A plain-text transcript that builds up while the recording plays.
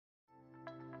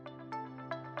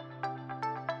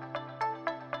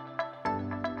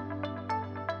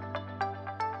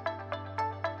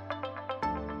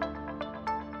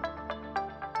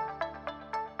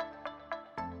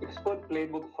expert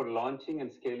playbook for launching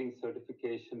and scaling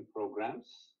certification programs,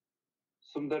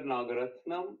 Sundar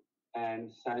Nagarathnam and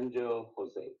Sanjo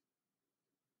Jose.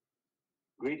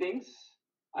 Greetings,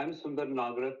 I'm Sundar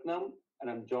Nagarathnam and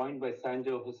I'm joined by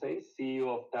Sanjo Jose, CEO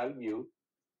of Talview,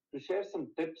 to share some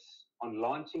tips on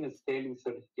launching and scaling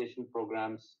certification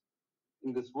programs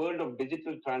in this world of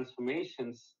digital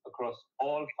transformations across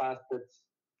all facets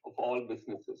of all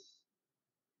businesses.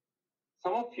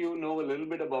 Some of you know a little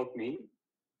bit about me.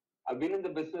 I've been in the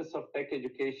business of tech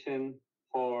education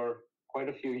for quite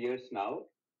a few years now,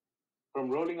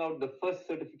 from rolling out the first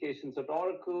certifications at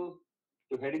Oracle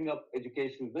to heading up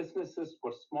education businesses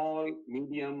for small,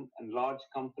 medium, and large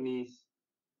companies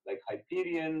like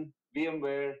Hyperion,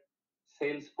 VMware,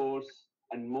 Salesforce,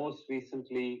 and most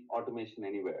recently, Automation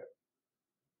Anywhere.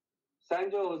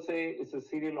 Sanjo Jose is a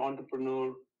serial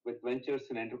entrepreneur with ventures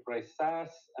in enterprise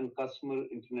SaaS and customer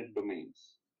internet domains.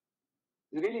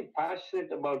 He's really passionate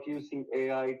about using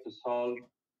AI to solve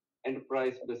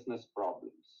enterprise business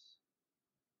problems.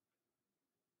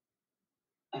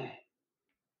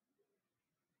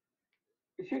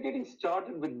 If you're getting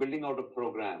started with building out a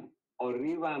program or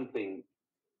revamping,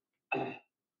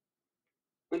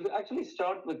 we'll actually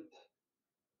start with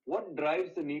what drives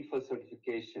the need for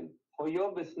certification for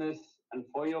your business and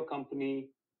for your company,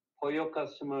 for your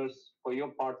customers, for your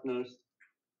partners,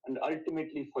 and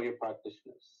ultimately for your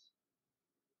practitioners.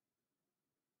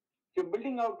 If you're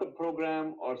building out a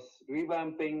program or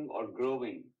revamping or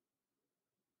growing,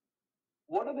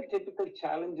 what are the typical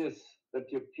challenges that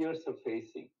your peers are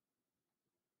facing?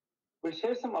 We'll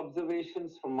share some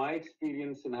observations from my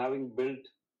experience in having built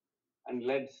and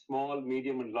led small,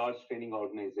 medium, and large training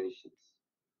organizations.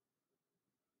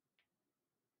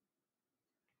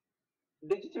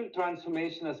 Digital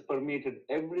transformation has permeated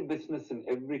every business and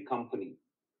every company,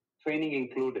 training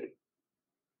included.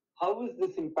 How is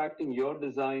this impacting your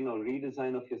design or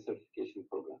redesign of your certification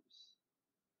programs?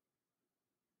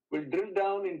 We'll drill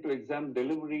down into exam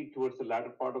delivery towards the latter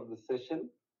part of the session.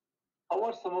 How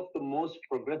are some of the most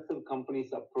progressive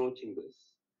companies approaching this?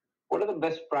 What are the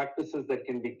best practices that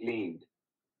can be gleaned?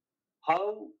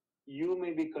 How you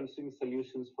may be considering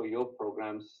solutions for your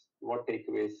programs, what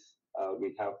takeaways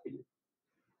we have for you.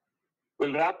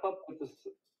 We'll wrap up with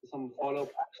some follow-up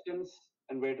actions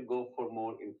and where to go for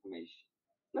more information.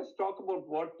 Let's talk about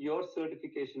what your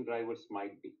certification drivers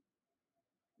might be.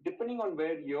 Depending on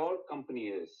where your company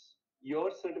is,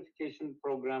 your certification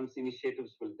programs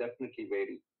initiatives will definitely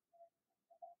vary.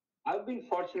 I've been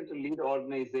fortunate to lead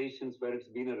organizations where it's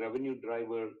been a revenue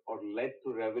driver or led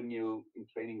to revenue in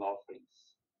training offerings.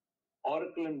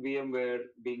 Oracle and VMware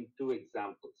being two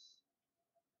examples.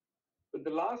 With the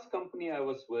last company I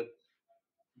was with,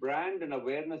 brand and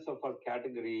awareness of our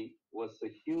category was a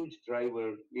huge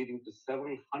driver, leading to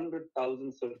several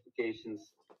 100,000 certifications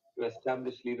to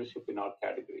establish leadership in our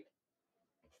category.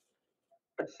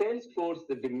 At Salesforce,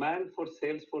 the demand for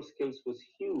Salesforce skills was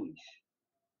huge,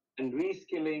 and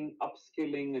reskilling,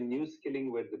 upskilling, and new skilling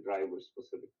were the drivers for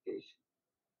certification.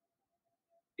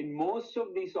 In most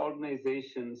of these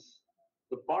organizations,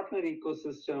 the partner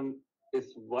ecosystem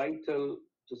is vital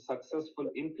to successful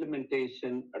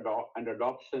implementation and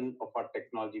adoption of our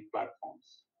technology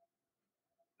platforms.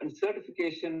 And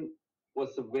certification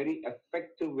was a very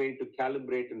effective way to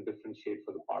calibrate and differentiate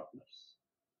for the partners.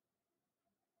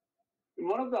 In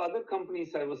one of the other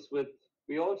companies I was with,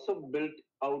 we also built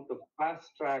out a fast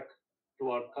track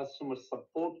to our customer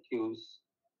support queues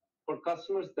for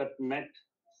customers that met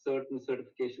certain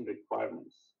certification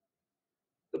requirements.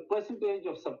 The percentage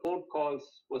of support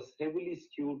calls was heavily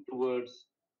skewed towards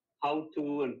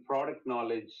how-to and product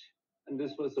knowledge, and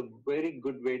this was a very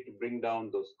good way to bring down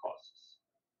those costs.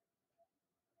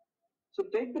 So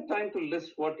take the time to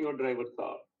list what your drivers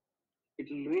are. It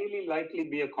will really likely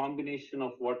be a combination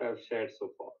of what I've shared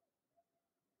so far.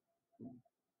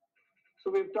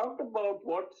 So we've talked about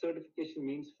what certification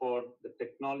means for the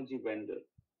technology vendor.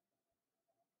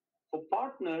 For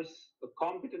partners, a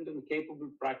competent and capable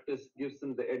practice gives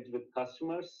them the edge with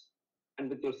customers and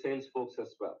with your sales folks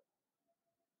as well.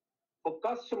 For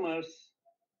customers,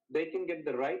 they can get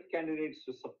the right candidates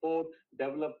to support,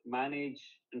 develop, manage,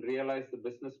 and realize the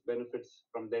business benefits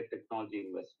from their technology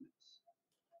investments.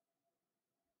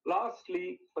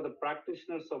 Lastly, for the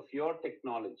practitioners of your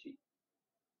technology,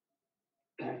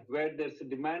 where there's a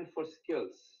demand for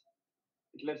skills,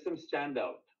 it lets them stand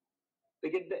out.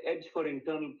 They get the edge for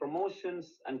internal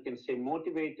promotions and can stay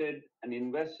motivated and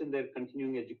invest in their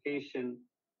continuing education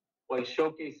while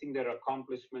showcasing their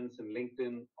accomplishments in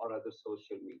LinkedIn or other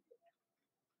social media.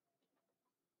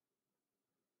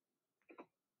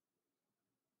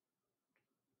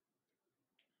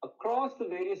 A Across the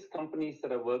various companies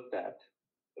that I worked at,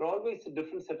 there are always a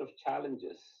different set of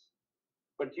challenges,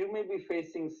 but you may be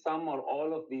facing some or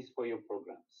all of these for your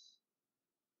programs.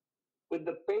 With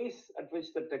the pace at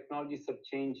which the technologies are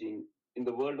changing in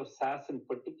the world of SaaS in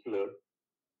particular,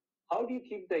 how do you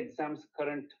keep the exams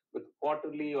current with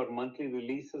quarterly or monthly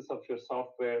releases of your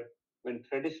software when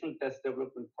traditional test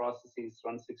development processes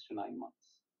run 6 to 9 months?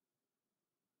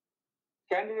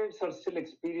 Candidates are still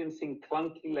experiencing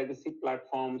clunky legacy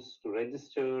platforms to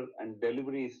register, and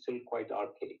delivery is still quite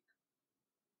archaic.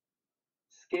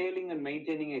 Scaling and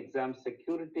maintaining exam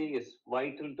security is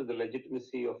vital to the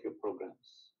legitimacy of your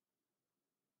programs.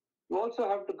 You also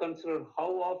have to consider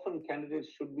how often candidates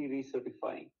should be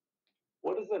recertifying.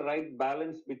 What is the right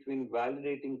balance between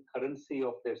validating currency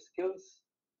of their skills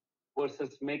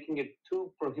versus making it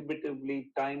too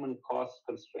prohibitively time and cost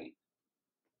constrained?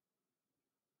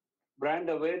 Brand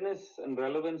awareness and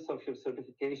relevance of your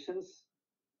certifications,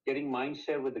 getting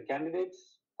mindshare with the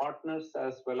candidates, partners,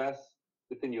 as well as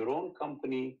within your own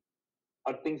company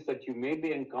are things that you may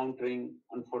be encountering,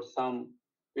 and for some,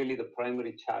 really the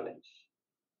primary challenge.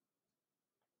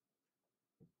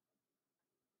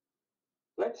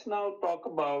 Let's now talk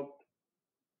about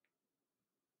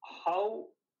how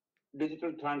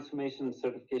digital transformation and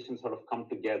certification sort of come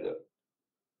together.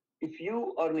 If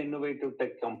you are an innovative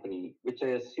tech company, which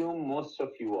I assume most of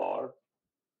you are,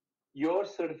 your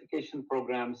certification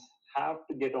programs have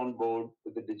to get on board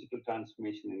with the digital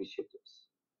transformation initiatives.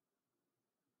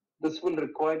 This will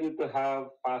require you to have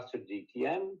faster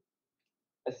GTM,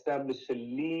 establish a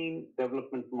lean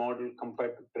development model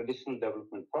compared to traditional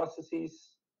development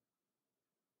processes,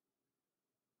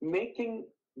 making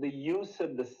the user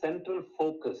the central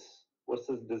focus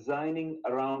versus designing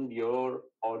around your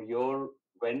or your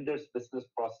vendor's business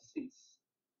processes,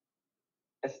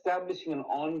 establishing an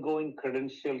ongoing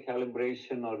credential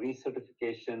calibration or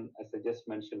recertification, as I just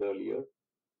mentioned earlier,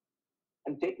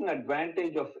 and taking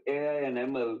advantage of AI and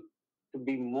ML to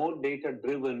be more data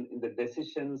driven in the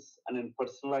decisions and in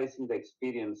personalizing the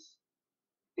experience.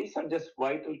 These are just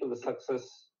vital to the success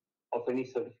of any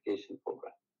certification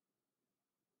program.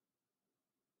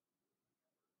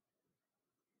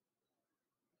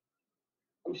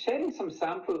 I'm sharing some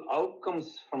sample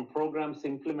outcomes from programs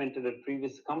implemented at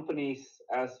previous companies,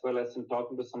 as well as in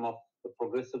talking to some of the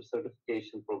progressive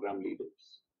certification program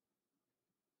leaders.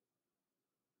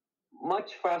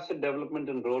 Much faster development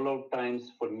and rollout times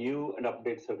for new and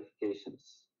update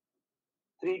certifications.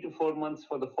 3 to 4 months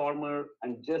for the former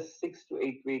and just 6 to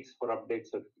 8 weeks for update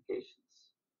certifications.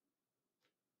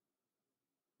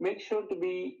 Make sure to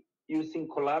be using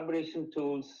collaboration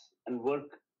tools and work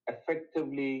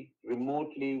effectively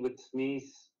remotely with SMEs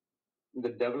in the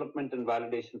development and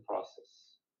validation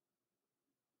process.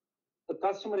 The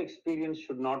customer experience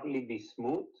should not only be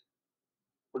smooth,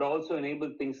 but also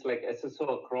enable things like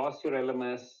SSO across your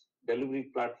LMS,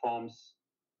 delivery platforms,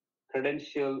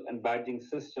 credential and badging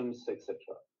systems, etc.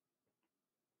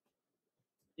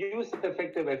 Use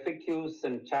effective FAQs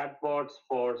and chatbots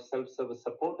for self-service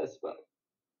support as well.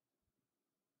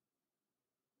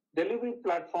 Delivery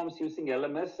platforms using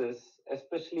LMSs,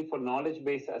 especially for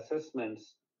knowledge-based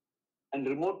assessments and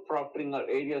remote proctoring, are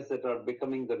areas that are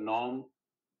becoming the norm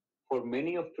for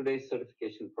many of today's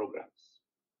certification programs.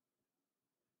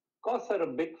 Costs are a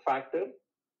big factor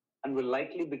and will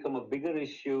likely become a bigger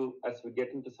issue as we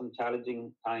get into some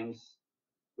challenging times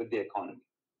with the economy.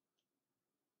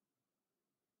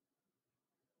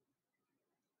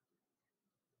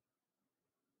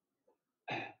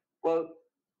 Well,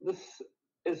 this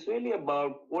is really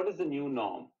about what is the new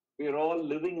norm. We are all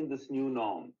living in this new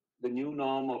norm, the new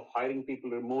norm of hiring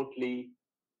people remotely,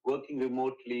 working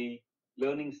remotely,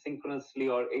 learning synchronously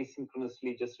or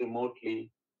asynchronously, just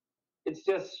remotely. It's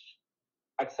just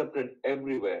accepted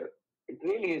everywhere. It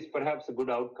really is perhaps a good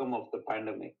outcome of the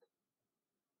pandemic.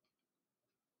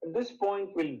 At this point,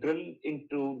 we'll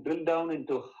drill down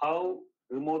into how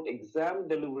remote exam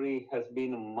delivery has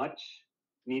been a much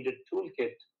needed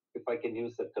toolkit, if I can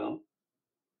use the term.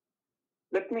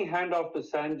 Let me hand off to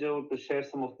Sanjo to share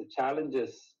some of the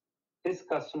challenges his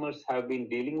customers have been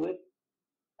dealing with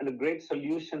and a great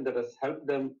solution that has helped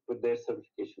them with their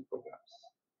certification programs.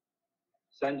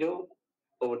 Sanjo,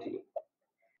 over to you.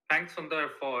 Thanks, Sundar,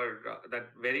 for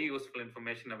that very useful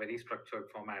information, a very structured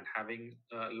format. Having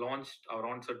launched our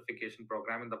own certification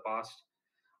program in the past,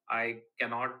 I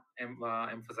cannot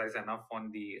emphasize enough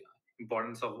on the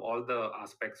importance of all the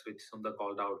aspects which Sundar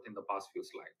called out in the past few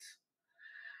slides.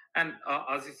 And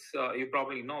as you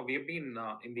probably know, we have been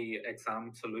in the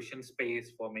exam solution space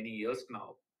for many years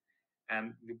now.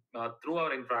 And through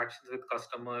our interactions with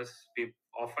customers, we've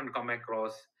often come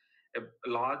across a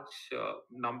large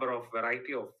number of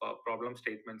variety of problem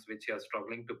statements which you are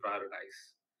struggling to prioritize.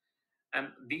 And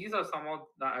these are some of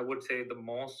the, I would say, the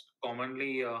most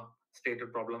commonly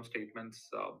stated problem statements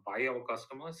by our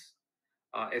customers,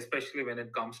 especially when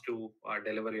it comes to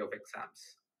delivery of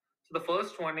exams. So the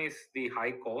first one is the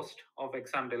high cost of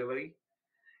exam delivery,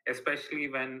 especially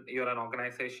when you're an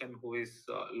organization who is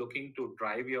looking to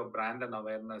drive your brand and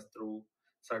awareness through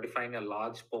certifying a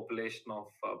large population of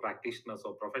practitioners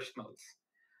or professionals.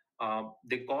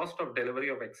 The cost of delivery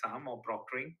of exam or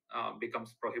proctoring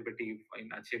becomes prohibitive in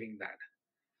achieving that,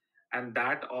 and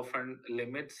that often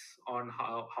limits on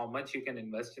how much you can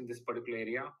invest in this particular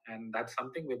area, and that's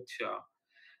something which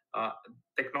uh,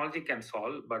 technology can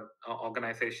solve, but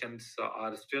organizations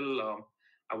are still,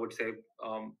 I would say,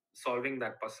 solving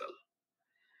that puzzle.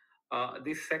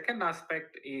 The second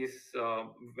aspect is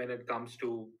when it comes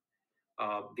to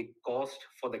the cost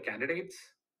for the candidates.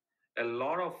 A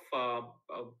lot of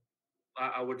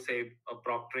I would say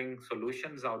proctoring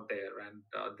solutions out there, and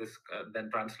this then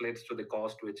translates to the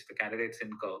cost which the candidates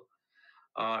incur.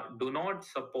 Do not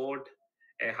support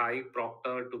a high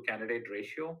proctor to candidate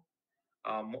ratio.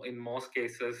 In most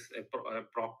cases, a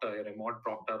proctor, a remote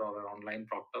proctor or an online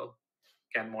proctor,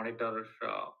 can monitor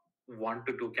 1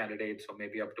 to 2 candidates or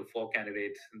maybe up to 4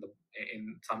 candidates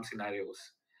in some scenarios.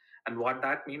 And what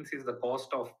that means is the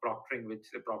cost of proctoring, which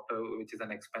the proctor, which is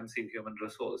an expensive human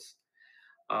resource,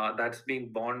 that's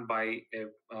being borne by a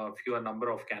fewer number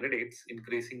of candidates,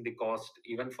 increasing the cost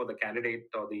even for the candidate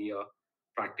or the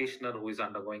practitioner who is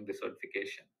undergoing the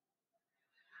certification.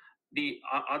 The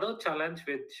other challenge,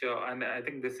 which, and I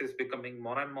think this is becoming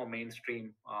more and more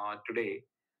mainstream today,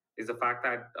 is the fact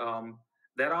that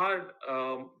there are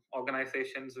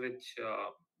organizations which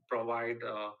provide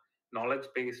knowledge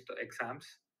based exams,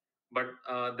 but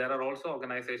there are also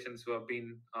organizations who have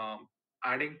been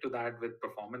adding to that with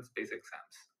performance based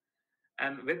exams.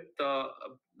 And with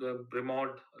the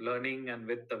remote learning and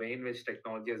with the way in which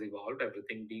technology has evolved,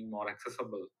 everything being more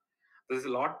accessible, there's a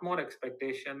lot more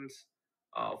expectations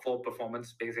for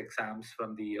performance-based exams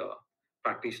from the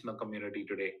practitioner community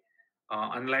today.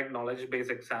 Unlike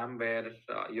knowledge-based exam, where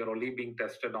you're only being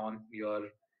tested on your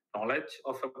knowledge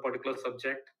of a particular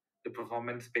subject, the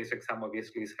performance-based exam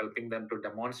obviously is helping them to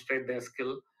demonstrate their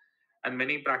skill, and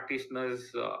many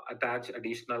practitioners attach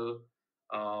additional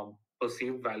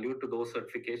perceived value to those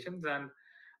certifications. And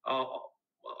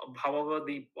however,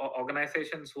 the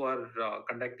organizations who are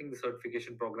conducting the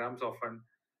certification programs often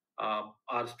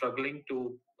are struggling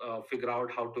to figure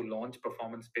out how to launch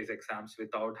performance-based exams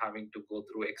without having to go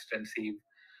through extensive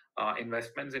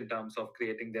investments in terms of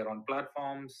creating their own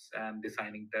platforms and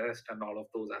designing tests and all of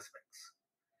those aspects.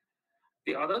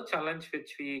 The other challenge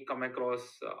which we come across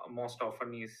most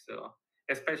often is,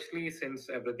 especially since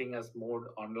everything has moved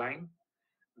online,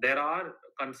 there are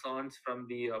concerns from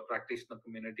the practitioner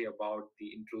community about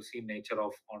the intrusive nature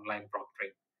of online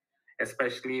proctoring,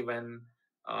 especially when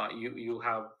you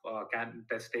have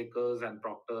test takers and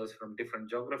proctors from different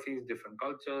geographies, different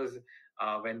cultures.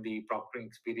 When the proctoring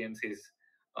experience is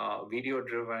video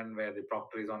driven, where the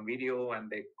proctor is on video, and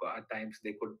they at times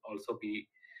they could also be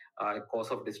a cause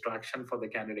of distraction for the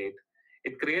candidate.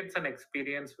 It creates an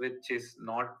experience which is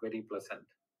not very pleasant.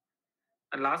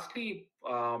 And lastly,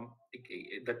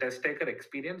 the test taker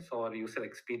experience or user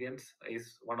experience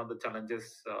is one of the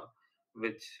challenges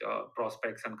which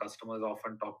prospects and customers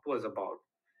often talk to us about.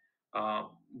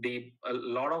 A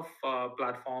lot of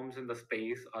platforms in the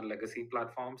space are legacy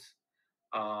platforms,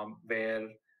 where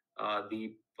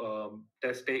the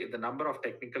number of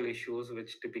technical issues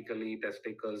which typically test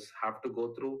takers have to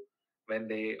go through when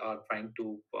they are trying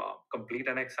to complete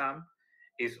an exam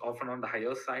is often on the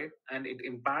higher side, and it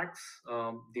impacts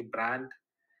the brand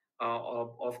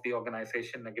of the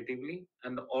organization negatively,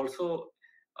 and also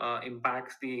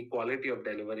impacts the quality of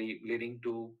delivery, leading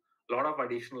to a lot of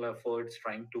additional efforts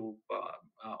trying to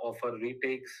offer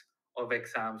retakes of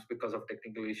exams because of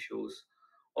technical issues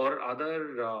or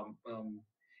other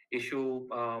issue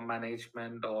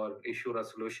management or issue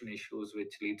resolution issues,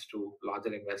 which leads to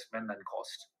larger investment and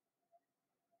cost.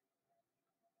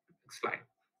 Next slide.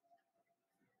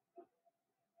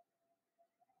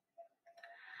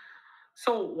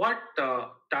 So what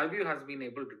Talview has been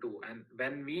able to do, and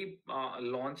when we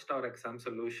launched our exam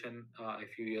solution a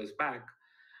few years back,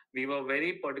 we were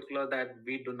very particular that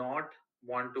we do not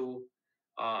want to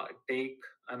take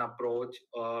an approach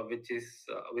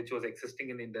which was existing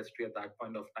in the industry at that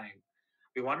point of time.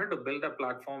 We wanted to build a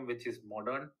platform which is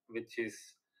modern, which is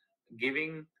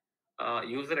giving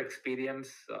user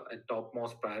experience a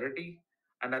topmost priority,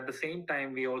 And at the same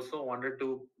time, we also wanted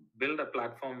to build a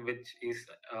platform which is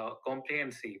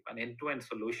comprehensive, an end-to-end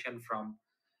solution from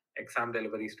exam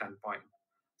delivery standpoint.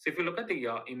 So if you look at the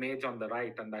image on the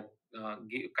right, and that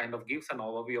kind of gives an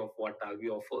overview of what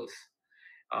Talview offers.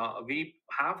 We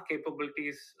have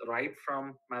capabilities right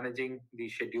from managing the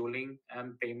scheduling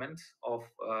and payments of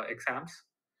exams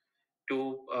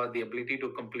to the ability to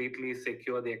completely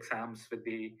secure the exams with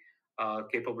the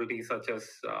capabilities such as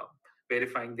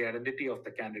verifying the identity of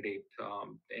the candidate,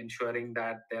 ensuring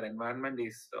that their environment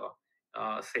is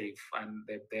safe and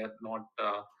that they are not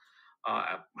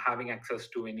having access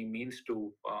to any means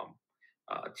to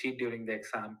cheat during the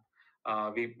exam.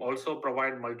 We also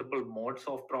provide multiple modes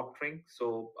of proctoring,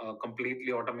 so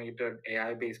completely automated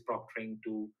AI-based proctoring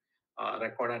to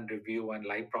record and review and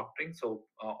live proctoring. So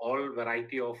all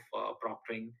variety of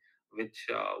proctoring which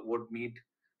would meet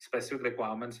specific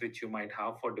requirements which you might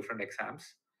have for different exams.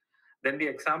 Then the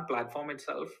exam platform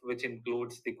itself, which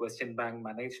includes the question bank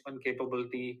management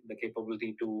capability, the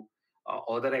capability to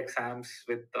order exams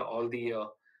with all the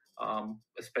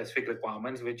specific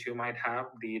requirements which you might have,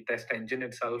 the test engine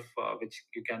itself, which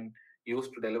you can use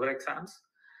to deliver exams.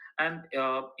 And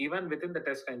even within the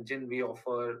test engine, we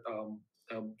offer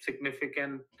a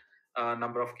significant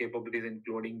number of capabilities,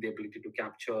 including the ability to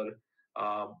capture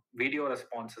video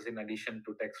responses in addition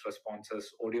to text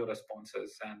responses, audio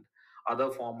responses, and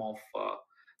other form of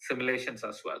simulations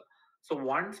as well. So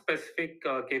one specific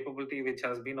capability which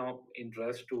has been of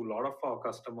interest to a lot of our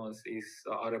customers is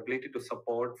our ability to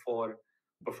support for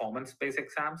performance-based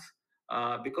exams,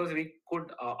 because we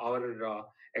could our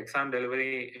exam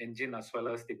delivery engine as well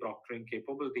as the proctoring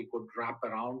capability could wrap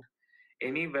around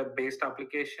any web-based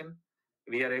application.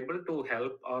 We are able to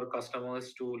help our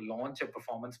customers to launch a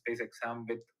performance-based exam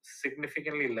with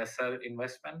significantly lesser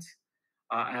investments,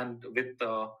 and with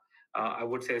I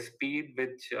would say speed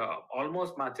which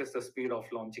almost matches the speed of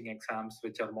launching exams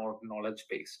which are more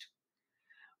knowledge-based.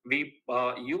 We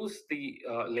use the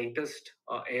latest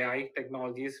AI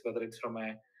technologies, whether it's from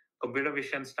a computer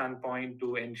vision standpoint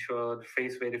to ensure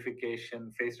face verification,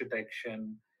 face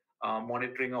detection,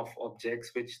 monitoring of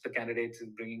objects which the candidates is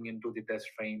bringing into the test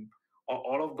frame,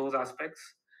 all of those aspects.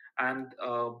 And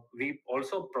we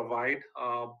also provide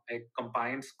a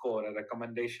compliance score, a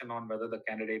recommendation on whether the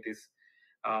candidate is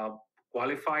uh,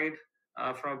 qualified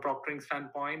from a proctoring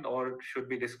standpoint or should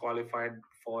be disqualified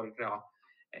for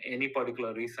any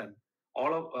particular reason,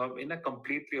 all of in a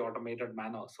completely automated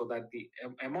manner, so that the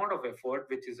amount of effort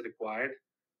which is required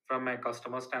from a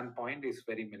customer standpoint is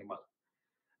very minimal.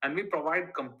 And we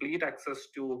provide complete access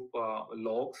to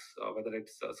logs, whether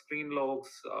it's screen logs,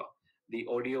 the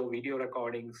audio video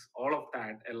recordings, all of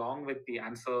that, along with the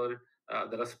answer,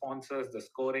 the responses, the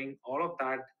scoring, all of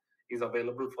that is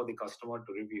available for the customer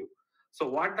to review. So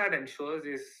what that ensures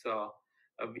is uh,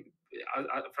 we,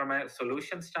 from a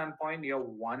solution standpoint, you have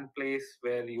one place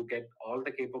where you get all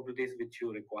the capabilities which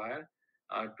you require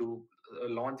to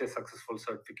launch a successful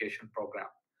certification program.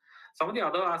 Some of the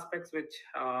other aspects which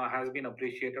has been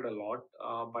appreciated a lot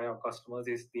by our customers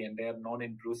is the entire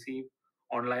non-intrusive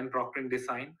online proctoring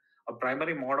design. A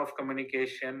primary mode of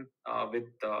communication with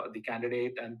the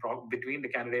candidate and between the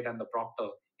candidate and the proctor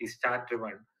is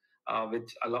chat-driven,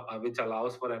 which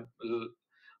allows for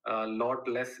a lot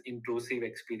less intrusive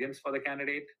experience for the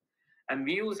candidate. And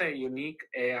we use a unique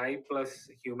AI plus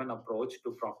human approach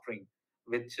to proctoring,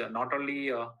 which not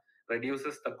only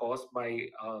reduces the cost by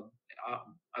uh,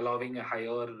 allowing a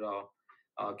higher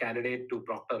candidate to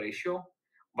proctor ratio,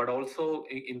 but also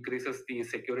increases the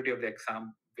security of the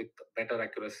exam with better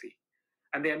accuracy.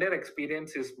 And the entire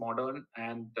experience is modern,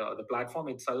 and the platform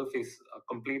itself is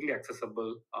completely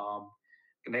accessible,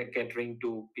 catering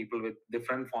to people with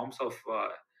different forms of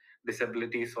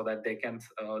disabilities, so that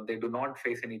they do not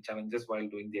face any challenges while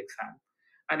doing the exam,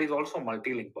 and is also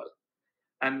multilingual.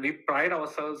 And we pride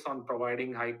ourselves on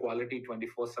providing high quality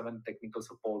 24/7 technical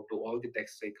support to all the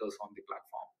test takers on the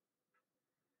platform.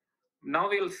 Now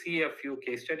we'll see a few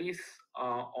case studies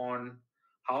on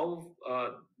how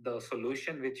the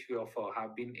solution which we offer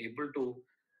have been able to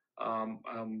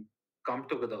come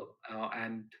together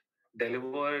and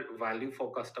deliver value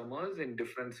for customers in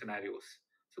different scenarios.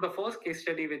 So the first case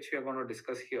study which we are going to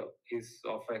discuss here is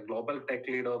of a global tech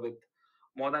leader with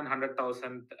more than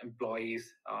 100,000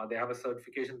 employees. They have a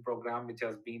certification program which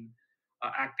has been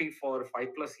active for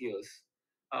 5+ years,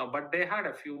 but they had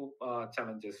a few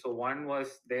challenges. So one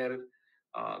was their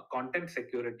content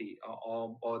security,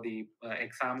 or the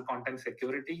exam content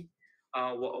security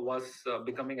was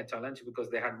becoming a challenge, because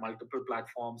they had multiple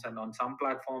platforms, and on some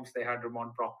platforms they had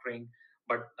remote proctoring,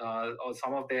 but or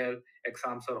some of their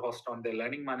exams are hosted on their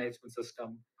learning management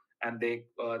system, and they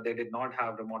did not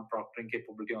have remote proctoring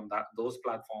capability on those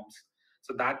platforms.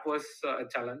 So that was a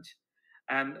challenge,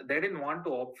 and they didn't want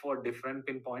to opt for different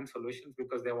pinpoint solutions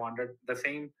because they wanted the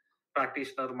same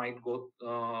practitioner might go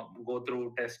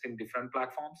through test in different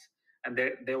platforms, and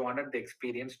they wanted the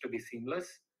experience to be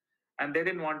seamless, and they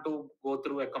didn't want to go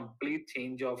through a complete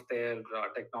change of their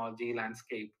technology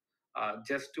landscape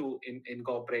just to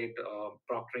incorporate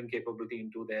proctoring capability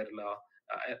into their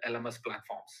LMS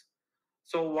platforms.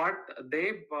 So what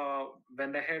they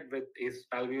went ahead with is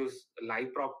Talview's live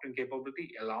proctoring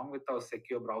capability along with our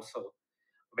secure browser,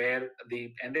 where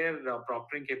the entire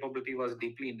proctoring capability was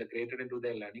deeply integrated into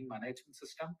their learning management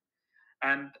system.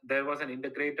 And there was an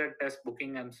integrated test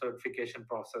booking and certification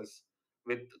process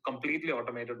with completely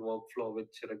automated workflow,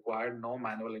 which required no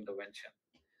manual intervention.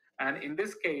 And in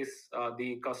this case,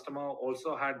 the customer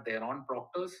also had their own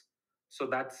proctors. So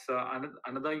that's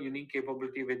another unique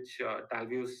capability which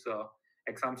Talview's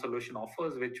exam solution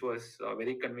offers, which was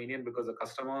very convenient because the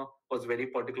customer was very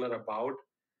particular about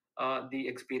the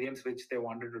experience which they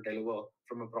wanted to deliver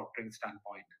from a proctoring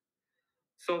standpoint.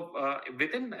 So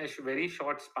within a very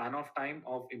short span of time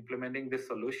of implementing this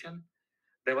solution,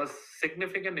 there was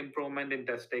significant improvement in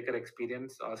test taker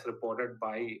experience as reported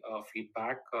by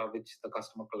feedback which the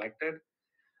customer collected.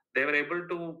 They were able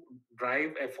to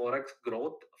drive a 4x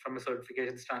growth from a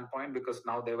certification standpoint because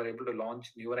now they were able to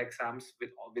launch newer exams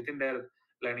within their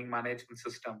learning management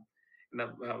system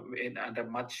at a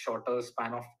much shorter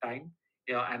span of time,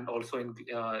 yeah, and also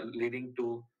leading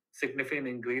to significant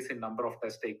increase in number of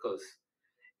test takers.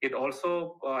 It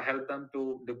also helped them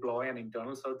to deploy an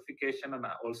internal certification and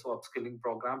also upskilling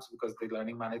programs because the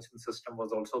learning management system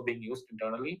was also being used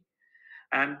internally.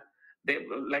 And they,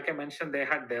 like I mentioned, they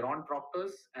had their own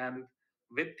proctors, and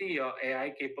with the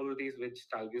AI capabilities which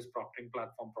Talview's proctoring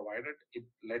platform provided, it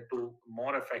led to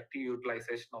more effective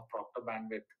utilization of proctor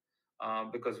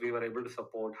bandwidth because we were able to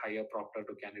support higher proctor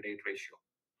to candidate ratio.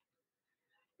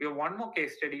 We have one more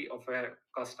case study of a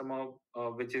customer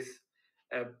which is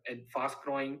a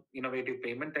fast-growing, innovative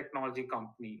payment technology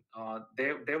company.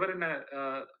 They were in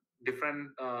a different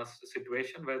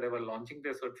situation where they were launching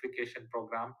their certification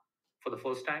program for the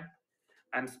first time,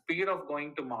 and speed of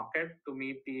going to market to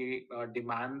meet the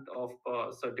demand of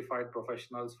certified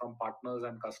professionals from partners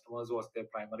and customers was their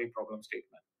primary problem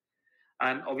statement.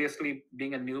 And obviously,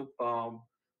 being a new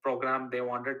program, they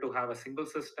wanted to have a single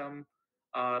system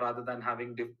rather than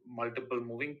having multiple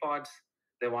moving parts.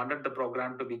 They wanted the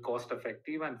program to be cost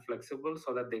effective and flexible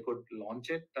so that they could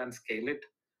launch it and scale it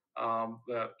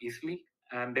easily.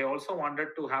 And they also wanted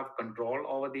to have control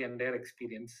over the entire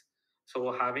experience.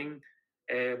 So having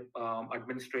a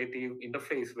administrative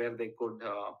interface where they could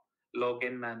log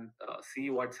in and see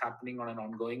what's happening on an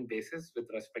ongoing basis with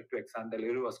respect to exam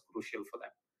delivery was crucial for them.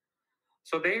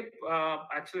 So they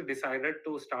actually decided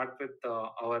to start with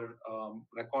our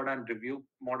record and review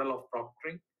model of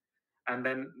proctoring, and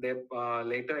then they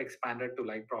later expanded to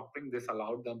live proctoring. This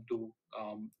allowed them to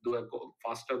do a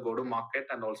faster go-to-market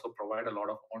and also provide a lot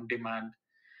of on-demand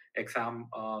exam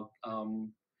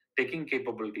taking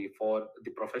capability for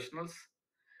the professionals.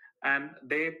 And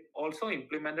they also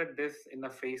implemented this in a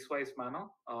phase-wise manner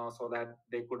so that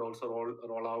they could also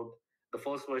roll out the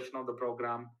first version of the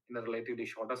program in a relatively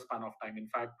shorter span of time. In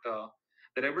fact,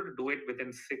 they're able to do it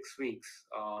within 6 weeks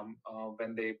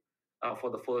when they for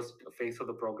the first phase of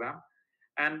the program.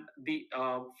 And the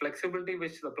flexibility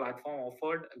which the platform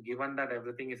offered, given that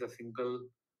everything is a single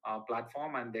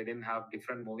platform and they didn't have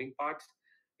different moving parts,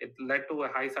 it led to a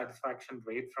high satisfaction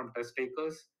rate from test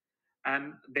takers,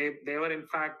 and they were in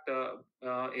fact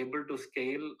able to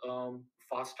scale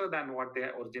faster than what they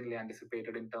originally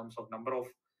anticipated in terms of number of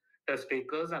test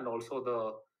takers and also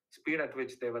the speed at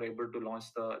which they were able to launch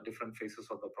the different phases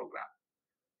of the program.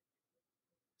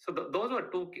 So those were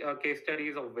two case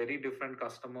studies of very different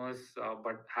customers,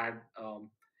 but had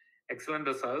excellent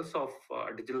results of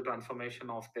digital transformation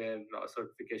of their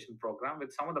certification program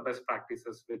with some of the best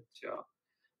practices which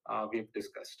we've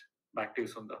discussed. Back to you,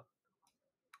 Sundar.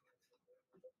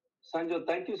 Sanjo,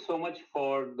 thank you so much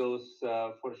for those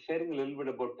for sharing a little bit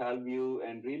about Talview.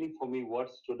 And really, for me, what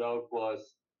stood out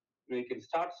was you can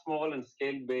start small and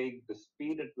scale big. The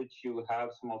speed at which you have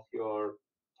some of your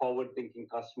forward-thinking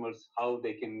customers, how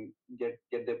they can get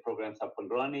their programs up and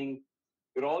running.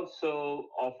 You're also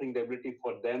offering the ability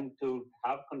for them to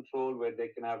have control where they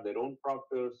can have their own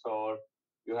proctors, or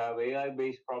you have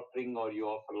AI-based proctoring, or you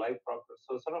offer live proctors.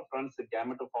 So it sort of runs the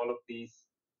gamut of all of these.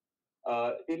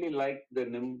 Really like the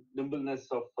nimbleness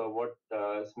of what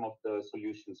some of the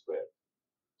solutions were.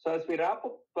 So as we wrap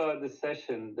up this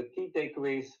session, the key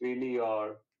takeaways really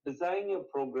are design your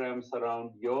programs around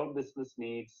your business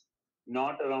needs,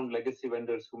 not around legacy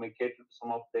vendors who may cater to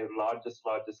some of their largest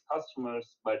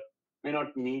customers, but may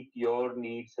not meet your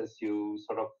needs as you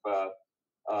sort of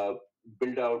uh,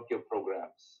 build out your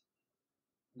programs.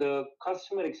 The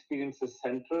customer experience is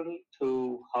central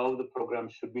to how the program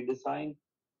should be designed.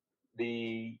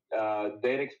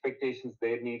 Their expectations,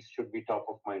 their needs should be top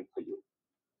of mind for you.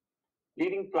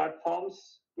 Leading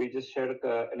platforms, we just shared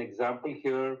an example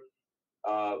here.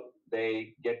 Uh,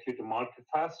 they get you to market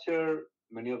faster.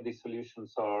 Many of these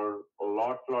solutions are a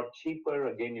lot cheaper.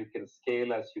 Again, you can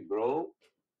scale as you grow.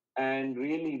 And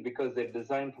really, because they're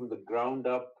designed from the ground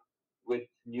up with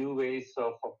new ways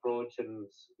of approach and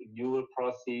newer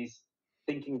processes,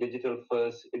 thinking digital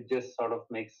first, it just sort of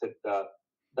makes it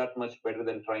that much better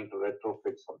than trying to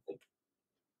retrofit something.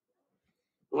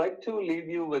 Like to leave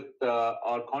you with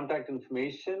our contact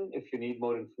information. If you need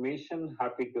more information,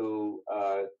 happy to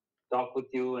talk with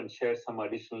you and share some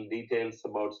additional details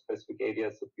about specific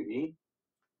areas if you need.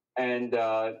 And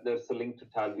there's a link to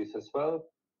Talview as well.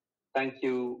 Thank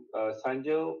you,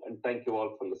 Sanjo, and thank you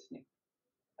all for listening.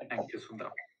 Thanks. Thank you,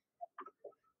 Sundar.